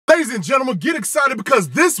Ladies and gentlemen, get excited because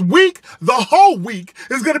this week, the whole week,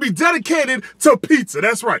 is going to be dedicated to pizza.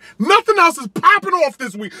 That's right. Nothing else is popping off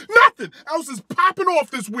this week. Nothing else is popping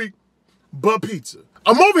off this week but pizza.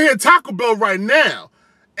 I'm over here at Taco Bell right now,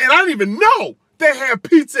 and I didn't even know they had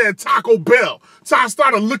pizza at Taco Bell. So I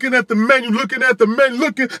started looking at the menu, and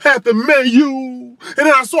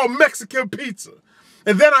then I saw Mexican pizza.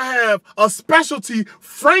 And then I have a specialty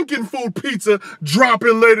Frankenfood pizza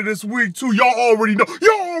dropping later this week too. Y'all already know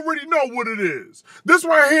what it is. This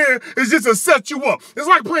right here is just to set you up. It's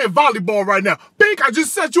like playing volleyball right now. Bink, I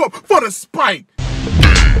just set you up for the spike.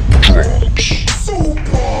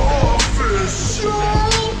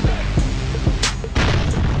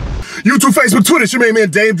 YouTube, Facebook, Twitter, it's your main man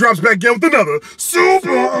Daym drops back again with another super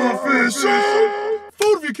official.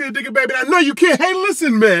 Food if you can't dig it, baby. I know you can't. Hey,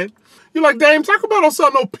 listen, man. You're like, Daym, Taco Bell don't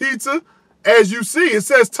sell no pizza. As you see, it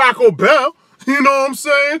says Taco Bell. You know what I'm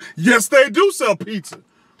saying? Yes, they do sell pizza.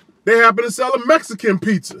 They happen to sell a Mexican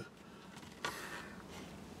pizza.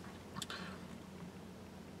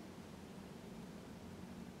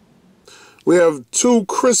 We have 2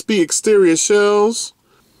 crispy exterior shells.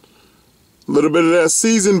 A little bit of that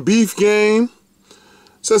seasoned beef game.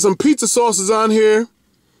 Says some pizza sauces on here.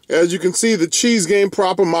 As you can see, the cheese game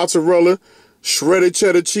proper, mozzarella, shredded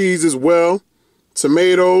cheddar cheese as well,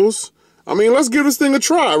 tomatoes. I mean, let's give this thing a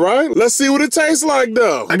try, right? Let's see what it tastes like,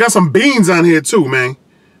 though. I got some beans on here, too, man.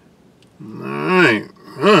 All right.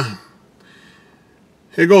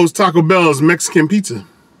 Here goes Taco Bell's Mexican pizza.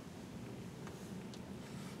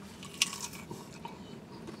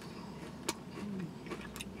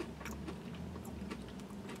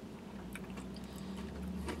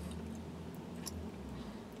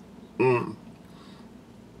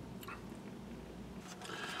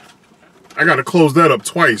 I gotta close that up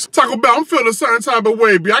twice. Taco Bell, I'm feeling a certain type of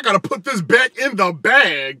way, B. I gotta put this back in the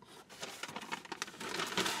bag.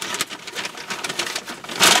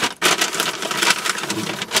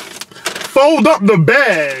 Fold up the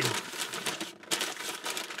bag.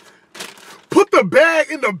 Put the bag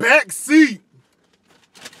in the back seat.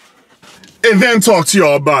 And then talk to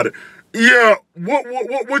y'all about it. Yeah,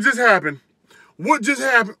 what just happened? What just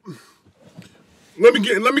happened? Let me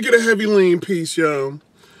get a heavy lean piece, yo.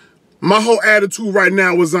 My whole attitude right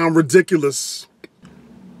now is ridiculous.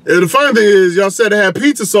 And the funny thing is, y'all said it had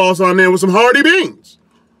pizza sauce on there with some hearty beans.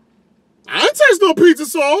 I didn't taste no pizza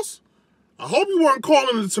sauce. I hope you weren't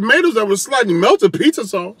calling the tomatoes that were slightly melted pizza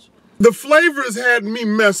sauce. The flavors had me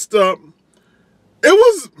messed up. It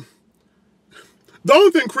was... The only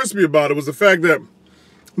thing crispy about it was the fact that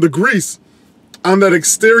the grease on that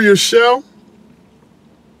exterior shell...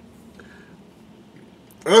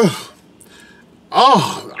 Ugh.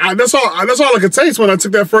 That's all I could taste when I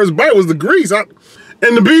took that first bite was the grease. And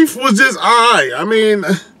the beef was just alright. I mean,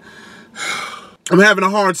 I'm having a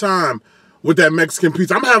hard time with that Mexican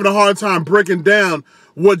pizza. I'm having a hard time breaking down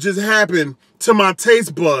what just happened to my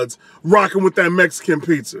taste buds rocking with that Mexican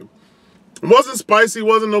pizza. It wasn't spicy,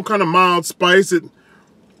 wasn't no kind of mild spice. It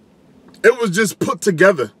was just put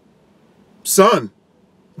together. Son,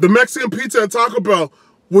 the Mexican pizza at Taco Bell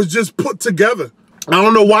was just put together. I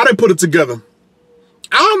don't know why they put it together.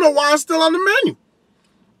 I don't know why it's still on the menu.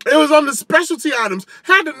 It was on the specialty items.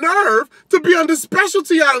 Had the nerve to be on the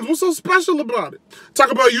specialty items. What's so special about it?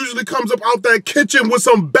 Taco Bell usually comes up out that kitchen with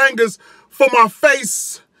some bangers for my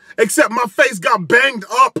face. Except my face got banged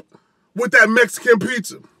up with that Mexican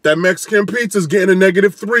pizza. That Mexican pizza's getting a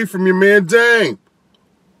 -3 from your man Daym.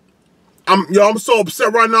 I'm so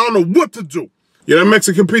upset right now. I don't know what to do. Yeah, that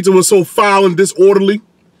Mexican pizza was so foul and disorderly.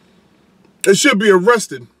 It should be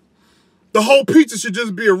arrested. The whole pizza should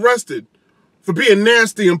just be arrested for being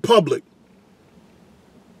nasty in public.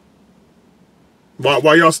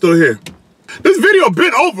 Why y'all still here? This video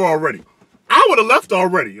been over already. I would have left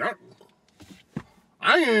already. I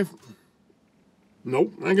ain't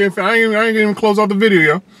gonna even close out the video,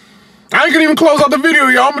 y'all. I ain't gonna even close out the video,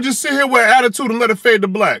 y'all. I'm gonna just sit here with attitude and let it fade to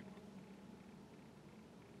black.